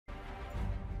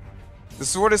This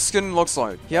is what his skin looks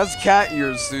like. He has cat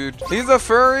ears, dude. He's a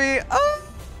furry?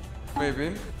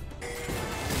 Maybe.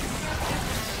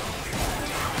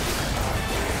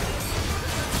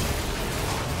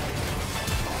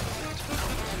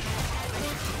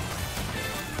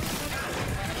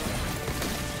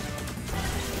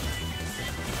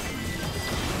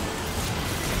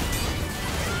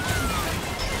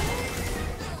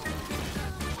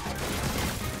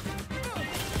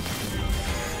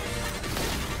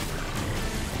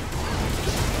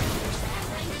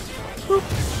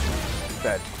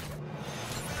 Dead.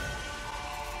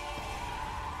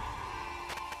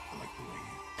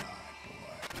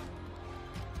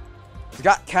 He's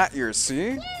got cat ears,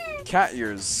 see? Cat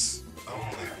ears.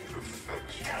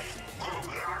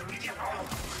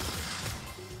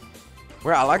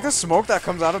 Wait, I like the smoke that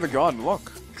comes out of the gun.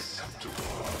 Look.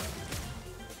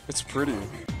 It's pretty.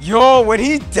 Yo, when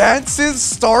he dances,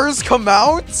 stars come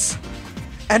out?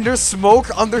 And there's smoke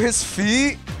under his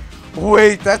feet?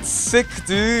 Wait, that's sick,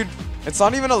 dude. It's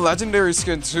not even a legendary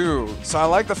skin, too. So I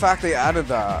like the fact they added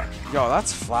that. Yo,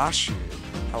 that's flashy.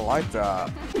 I like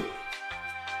that.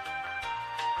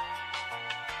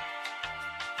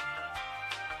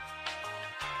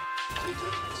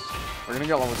 We're gonna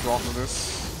get level 12 for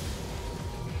this.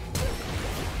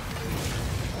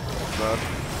 Dead.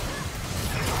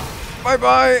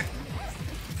 Bye-bye!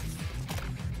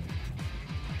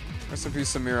 Rest in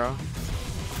peace, Samira.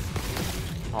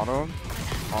 Auto.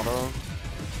 Auto.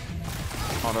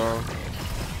 Auto.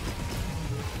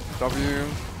 W.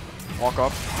 Walk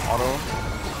up. Auto.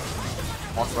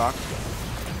 Walk back.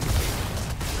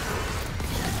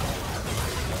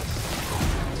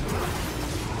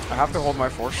 I have to hold my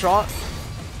force shot.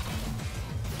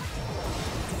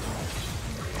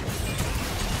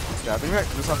 Yeah, I think I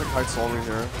just have to kite slowly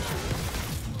here.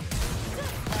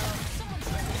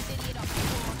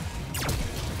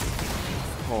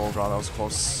 Oh god, that was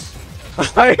close.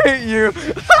 I hate you.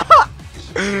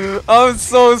 I'm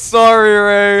so sorry,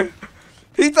 Ray.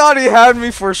 He thought he had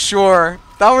me for sure.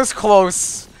 That was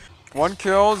close. 1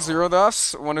 kill, 0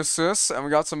 deaths, 1 assist, and we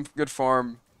got some good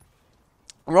farm.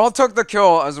 We all took the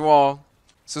kill as well.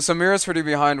 So Samira's pretty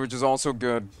behind, which is also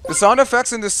good. The sound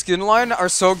effects in the skin line are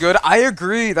so good. I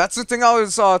agree. That's the thing I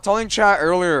was telling chat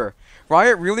earlier.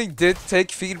 Riot really did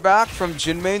take feedback from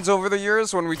Jhin mains over the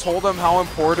years when we told them how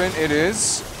important it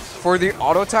is for the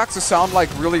auto attacks to sound like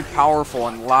really powerful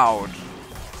and loud.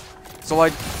 So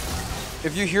like,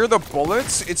 if you hear the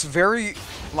bullets, it's very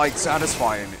like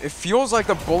satisfying. It feels like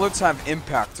the bullets have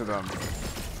impact to them.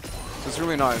 So it's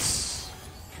really nice.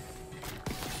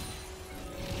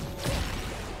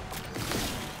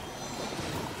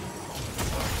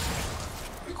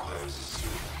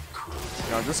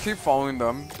 Yeah, just keep following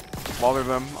them, bother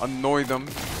them, annoy them,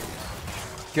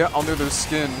 get under their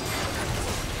skin.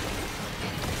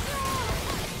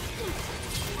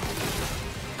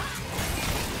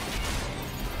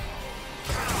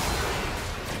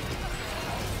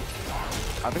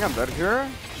 I think I'm dead here.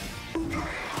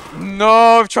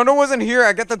 No, if Chrono wasn't here,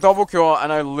 I get the double kill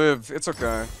and I live. It's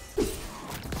okay.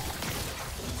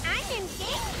 I'm in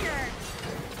danger.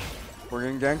 We're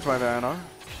getting ganked by the Ana.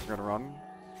 We gotta run.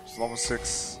 It's level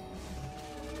 6.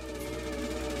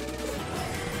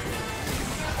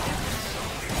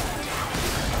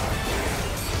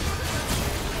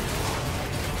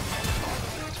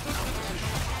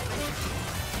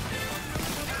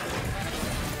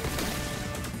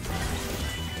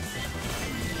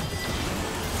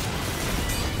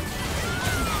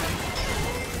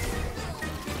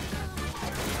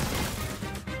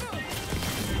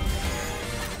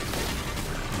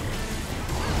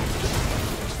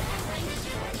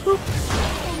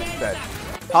 Dead.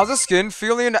 How's the skin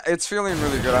feeling? It's feeling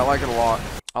really good. I like it a lot.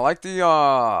 I like the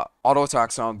auto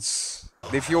attack sounds.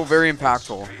 They feel very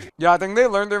impactful. Yeah, I think they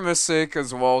learned their mistake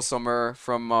as well somewhere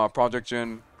from Project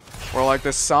Jhin, where like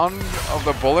the sound of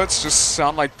the bullets just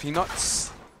sound like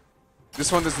peanuts.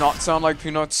 This one does not sound like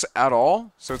peanuts at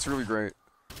all, so it's really great.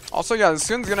 Also, yeah, the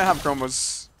skin's gonna have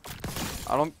chromos.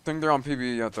 I don't think they're on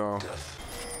PB yet though.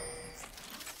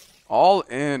 All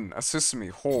in. Assist me.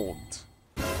 Hold.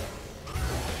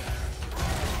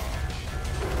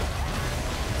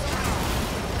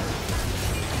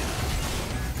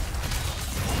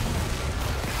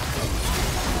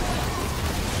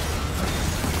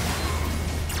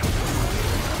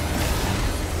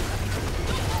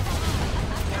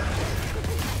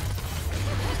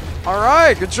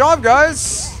 Alright, good job,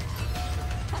 guys!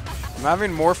 I'm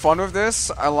having more fun with this.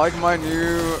 I like my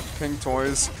new pink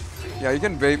toys. Yeah, you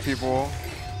can bait people.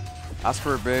 Ask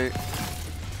for a bait.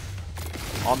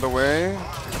 On the way.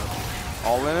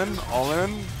 All in, all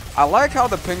in. I like how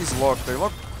the pings look. They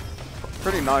look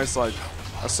pretty nice, like,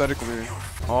 aesthetically.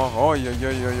 Oh, yeah.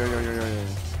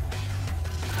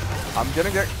 I'm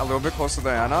gonna get a little bit close to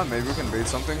Diana. Maybe we can bait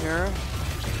something here.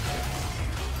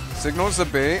 Signal's the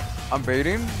bait. I'm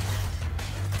baiting.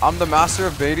 I'm the master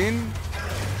of baiting.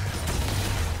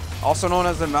 Also known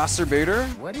as the master baiter.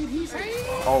 What did he say?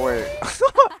 Oh, wait.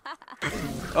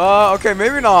 Okay,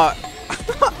 maybe not.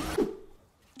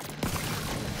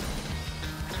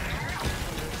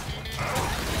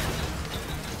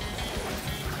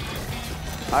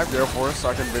 I have Gale Force, so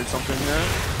I can bait something here.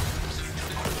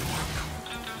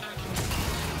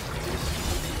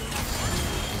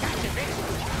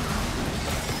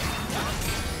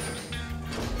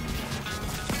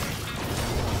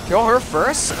 Kill her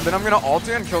first, and then I'm gonna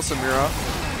ulti and kill Samira.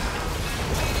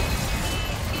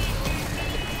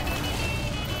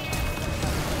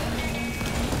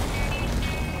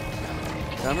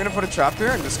 Then I'm gonna put a trap here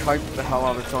and just kite the hell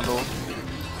out of Trundle.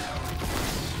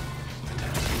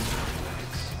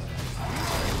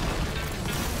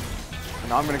 And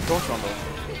now I'm gonna kill Trundle.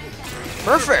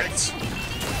 Perfect!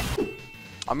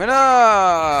 I'm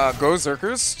gonna go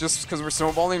Zerkers just because we're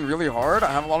snowballing really hard.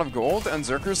 I have a lot of gold, and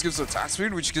Zerkers gives attack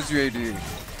speed, which gives you AD.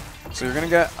 So you're gonna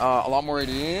get a lot more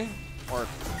AD, or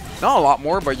not a lot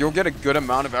more, but you'll get a good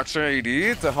amount of extra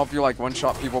AD to help you like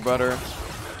one-shot people better.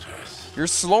 You're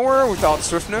slower without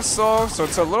swiftness though, so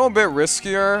it's a little bit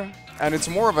riskier, and it's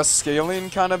more of a scaling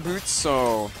kind of boot.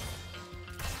 So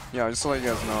yeah, just to let you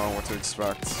guys know what to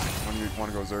expect when you want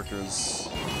to go Zerkers.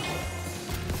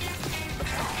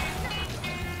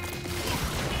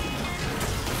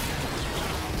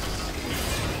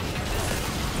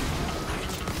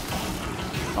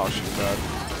 Oh, she's dead.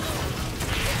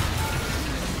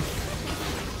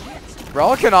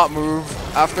 Rel cannot move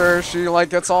after she like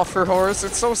gets off her horse.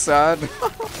 It's so sad.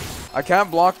 I can't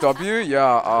block W.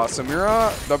 Yeah,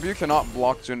 Samira W cannot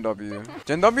block Jhin W.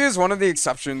 Jhin W is one of the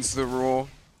exceptions to the rule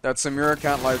that Samira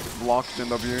can't like block Jhin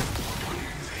W.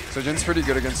 So Jin's pretty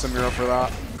good against Samira for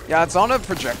that. Yeah, it's not a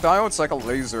projectile, it's like a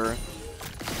laser.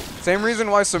 Same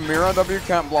reason why Samira W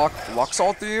can't block Lux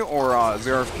ulti or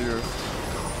ZRFQ.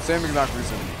 Same exact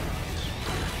reason.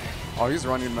 Oh, he's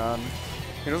running, man.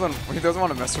 He doesn't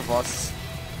want to mess with us.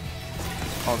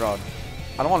 Oh god.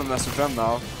 I don't want to mess with them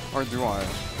now. Or do I?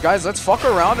 Guys, let's fuck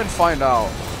around and find out.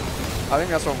 I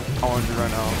think that's what I want to do right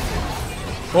now.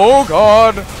 Oh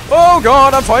god! Oh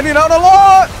god, I'm finding out a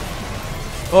lot!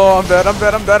 Oh, I'm dead, I'm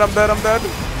dead, I'm dead, I'm dead, I'm dead.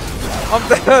 I'm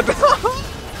dead.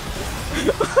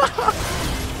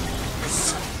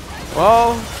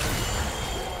 Well,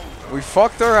 we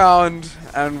fucked around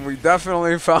and we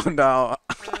definitely found out.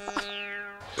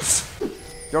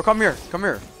 Yo, come here, come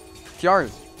here. Kiari.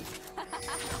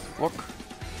 Look.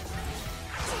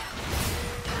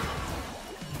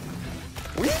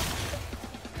 Wee?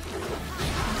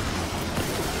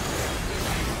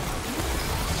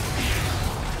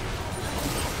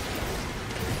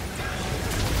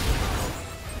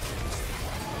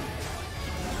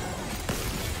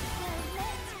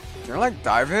 Can I like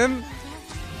dive him?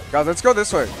 Guys, let's go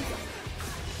this way.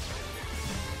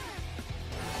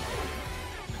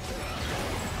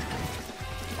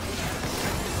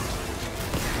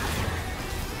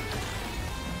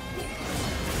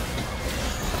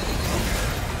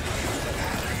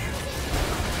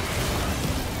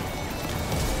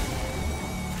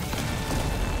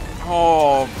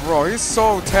 Oh, bro, he's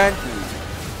so tanky.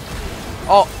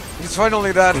 Oh, he's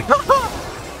finally dead.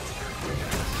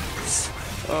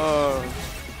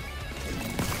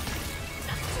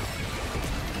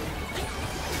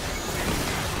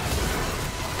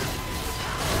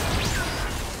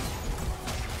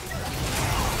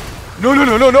 No, no,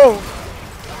 no, no, no!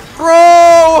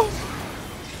 Bro!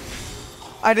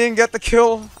 I didn't get the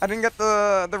kill. I didn't get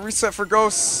the reset for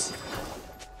ghosts.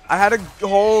 I had a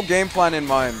whole game plan in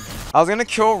mind. I was gonna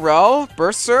kill Rel,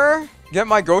 Burster, get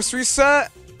my ghost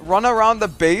reset, run around the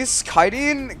base,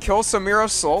 kiting, kill Samira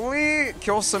slowly,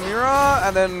 kill Samira,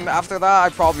 and then after that,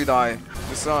 I'd probably die.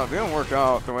 This didn't work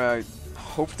out the way I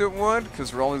hoped it would,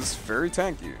 because Rel is very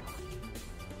tanky.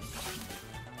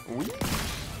 Wee?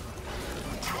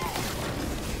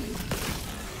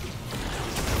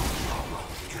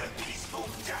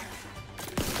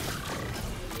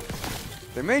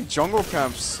 They made jungle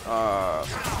camps, oh,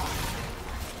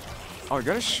 you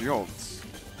got a shield.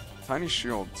 Tiny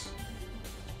shield.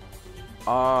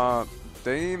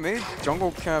 They made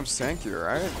jungle camps tankier,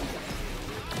 right?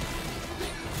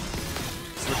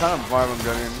 It's the kind of vibe I'm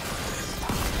getting.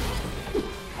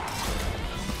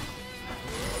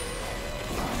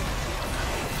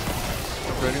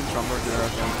 Upgrading Trumbo here, I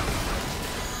think.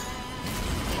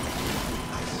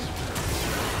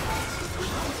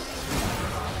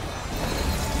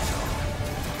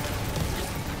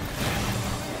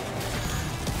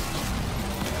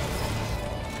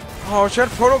 Oh, she had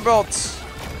proto belts.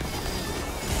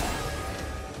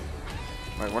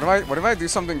 Wait, what if I do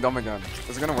something dumb again?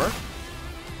 Is it gonna work?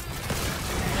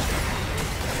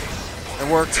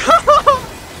 It worked.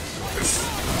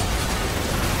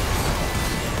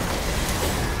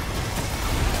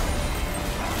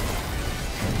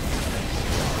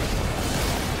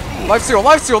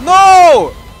 Life steal,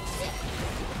 no!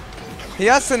 He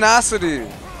has tenacity,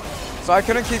 so I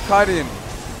couldn't keep kiting.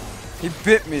 He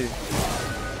bit me.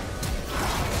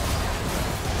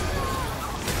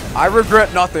 I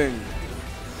regret nothing.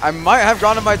 I might have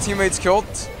gotten my teammates killed,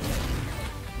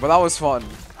 but that was fun.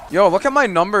 Yo, look at my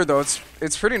number though.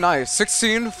 It's pretty nice.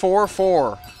 16, 4,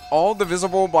 4. All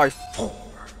divisible by 4.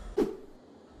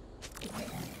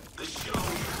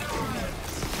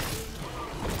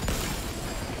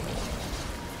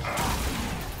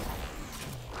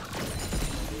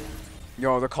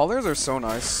 Yo, the colors are so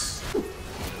nice.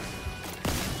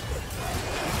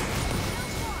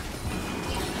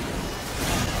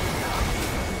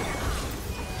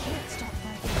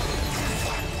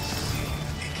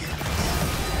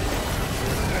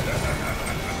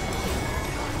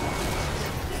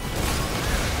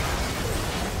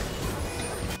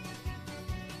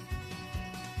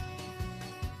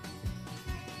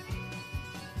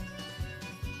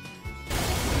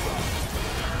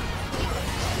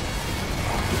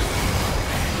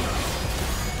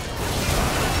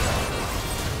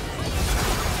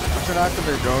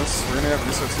 Activate Ghost. We're gonna have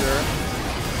resets here.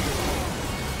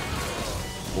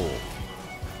 Cool.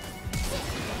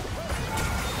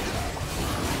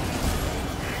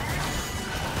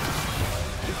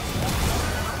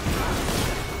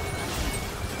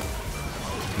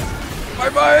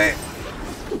 Bye.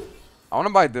 I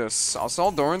wanna buy this. I'll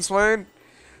sell Doran's Blade.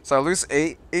 So I lose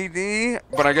 8 AD,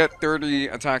 but I get 30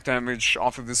 attack damage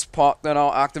off of this pot that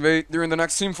I'll activate during the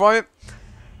next team fight.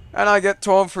 And I get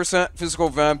 12% physical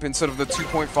vamp instead of the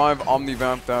 2.5 omni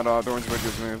vamp that Doran's Blade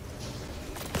gives me.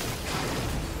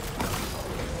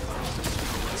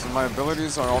 So my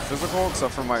abilities are all physical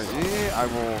except for my E. I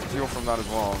will heal from that as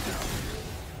well.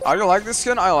 How do you like this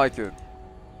skin? I like it.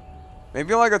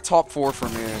 Maybe like a top 4 for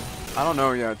me. I don't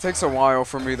know yet. It takes a while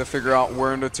for me to figure out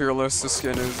where in the tier list the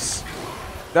skin is.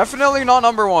 Definitely not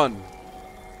number 1.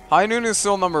 High Noon is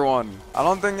still number 1. I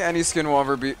don't think any skin will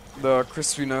ever beat the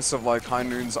crispiness of like High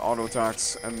Noon's auto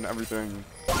attacks and everything.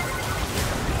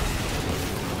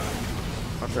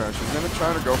 Okay, she's gonna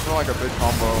try to go for like a big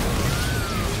combo.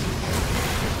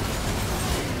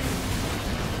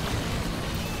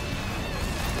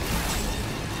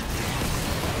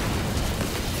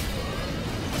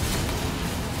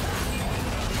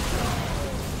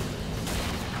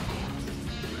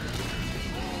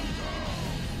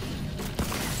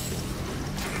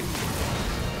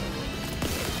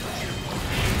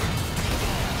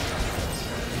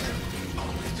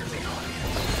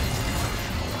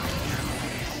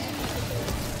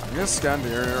 I'm gonna scan the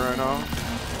area right now.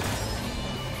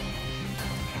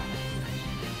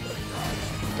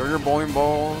 Throw your bowling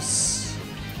balls.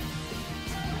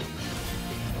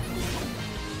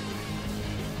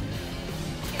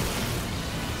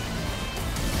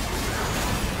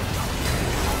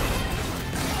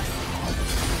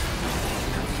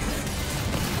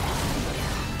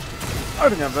 I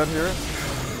think I'm dead here.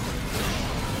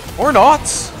 Or not!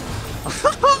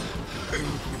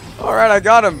 Alright, I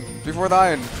got him before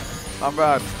dying. Not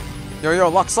bad. Yo,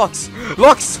 Lux!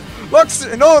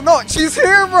 No, she's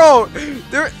here, bro!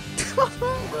 There.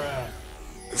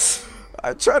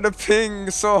 I tried to ping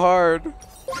so hard.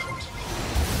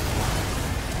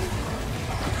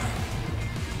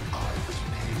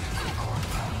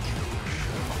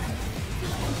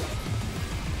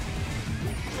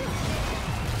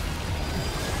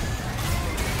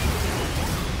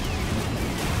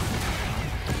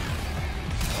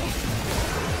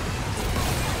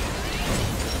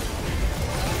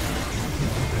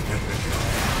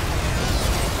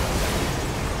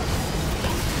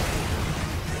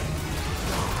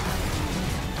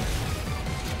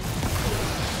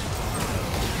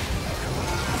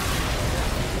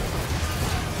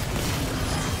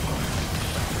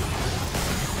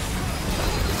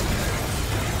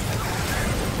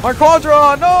 My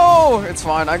Quadra! No! It's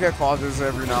fine, I get Quadras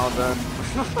every now and then.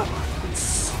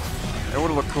 It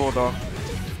would've looked cool though.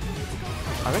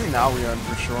 I think now we end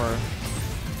for sure.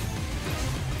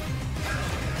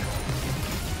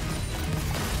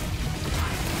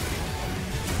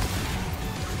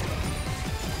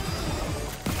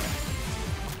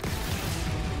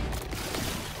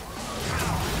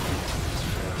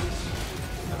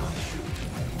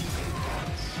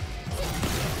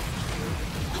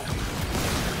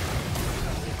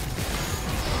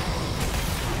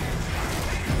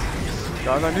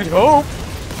 Guys, I need help!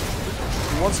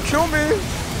 He wants to kill me!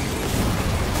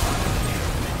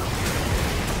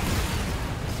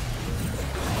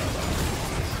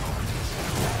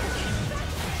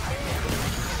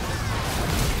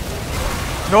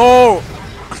 No!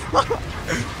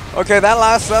 Okay, that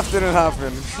last F didn't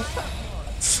happen.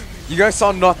 You guys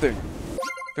saw nothing.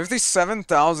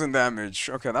 57,000 damage.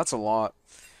 Okay, that's a lot.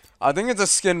 I think it's a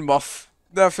skin buff.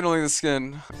 Definitely the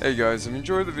skin. Hey guys, if you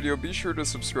enjoyed the video, be sure to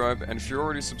subscribe. And if you're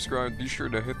already subscribed, be sure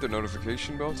to hit the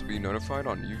notification bell to be notified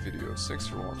on new videos. Thanks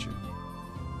for watching.